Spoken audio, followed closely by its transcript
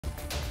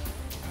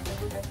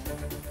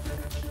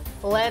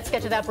Let's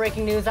get to that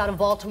breaking news out of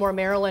Baltimore,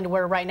 Maryland,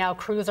 where right now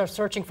crews are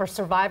searching for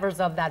survivors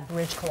of that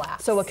bridge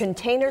collapse. So a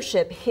container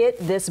ship hit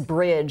this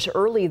bridge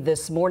early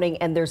this morning,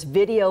 and there's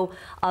video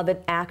of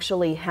it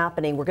actually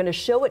happening. We're going to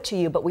show it to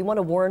you, but we want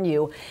to warn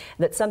you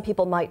that some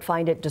people might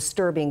find it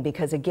disturbing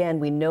because, again,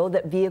 we know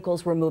that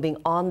vehicles were moving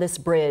on this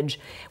bridge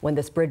when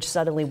this bridge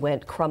suddenly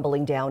went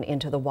crumbling down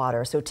into the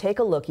water. So take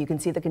a look. You can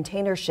see the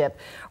container ship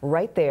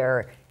right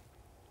there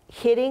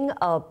hitting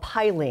a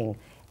piling,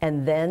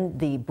 and then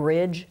the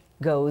bridge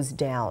goes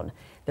down.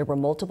 There were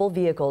multiple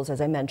vehicles, as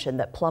I mentioned,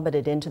 that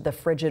plummeted into the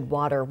frigid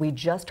water. We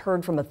just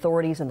heard from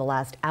authorities in the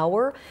last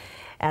hour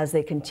as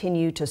they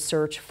continue to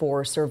search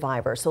for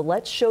survivors. So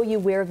let's show you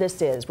where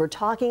this is. We're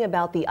talking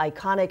about the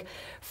iconic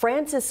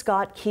Francis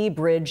Scott Key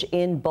Bridge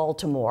in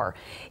Baltimore.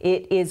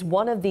 It is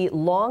one of the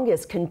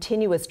longest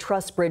continuous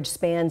truss bridge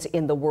spans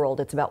in the world.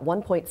 It's about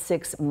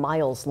 1.6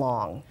 miles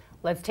long.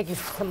 Let's take you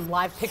some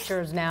live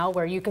pictures now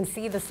where you can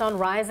see the sun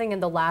rising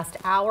in the last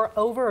hour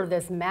over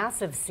this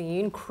massive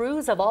scene.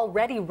 Crews have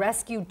already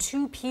rescued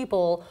 2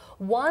 people.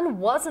 One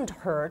wasn't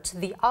hurt.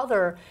 The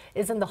other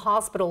is in the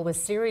hospital with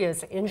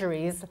serious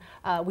injuries.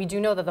 We do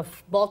know that the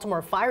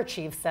Baltimore fire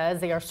chief says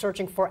they are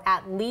searching for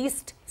at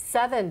least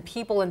 7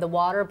 people in the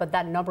water, but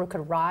that number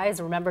could rise.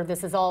 Remember,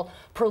 this is all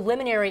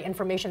preliminary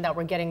information that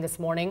we're getting this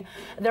morning.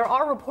 There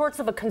are reports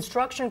of a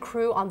construction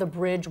crew on the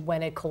bridge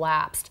when it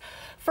collapsed.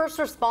 First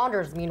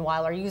responders,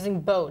 meanwhile, are using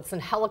boats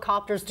and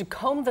helicopters to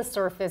comb the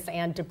surface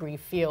and debris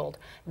field.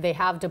 They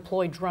have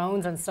deployed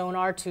drones and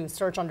sonar to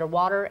search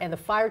underwater, and the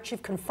fire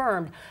chief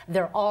confirmed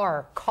there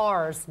are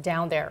cars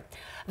down there.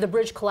 The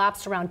bridge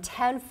collapsed around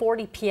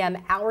 10:40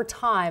 p.m. our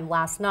time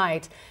last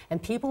night,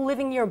 and people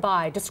living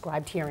nearby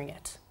described hearing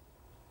it.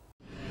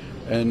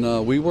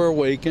 And we were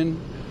awakened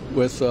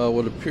with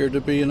what appeared to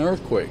be an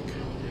earthquake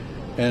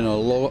and a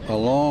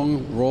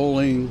long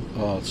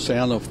rolling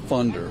sound of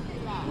thunder.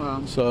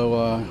 Wow.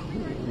 So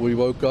we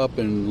woke up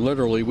and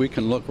literally we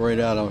can look right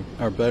out of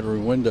our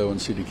bedroom window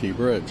and see the Key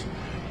Bridge.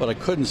 But I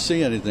couldn't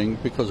see anything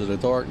because of the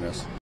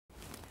darkness.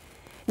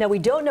 Now, we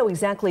don't know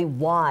exactly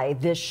why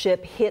this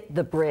ship hit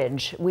the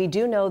bridge. We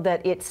do know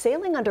that it's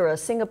sailing under a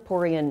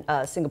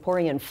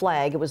Singaporean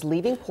flag. It was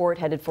leaving port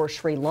headed for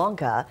Sri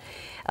Lanka.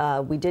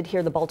 We did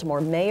hear the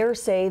Baltimore mayor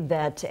say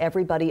that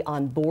everybody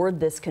on board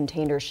this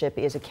container ship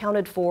is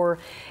accounted for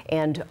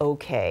and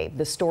okay.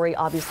 The story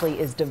obviously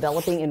is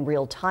developing in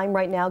real time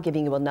right now,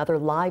 giving you another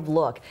live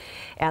look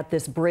at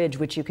this bridge,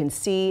 which you can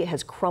see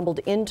has crumbled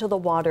into the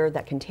water.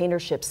 That container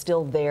ship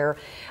still there.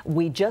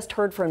 We just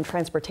heard from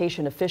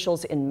transportation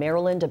officials in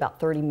Maryland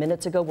about 30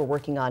 minutes ago. We're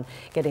working on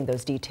getting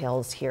those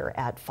details here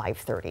at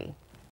 5:30.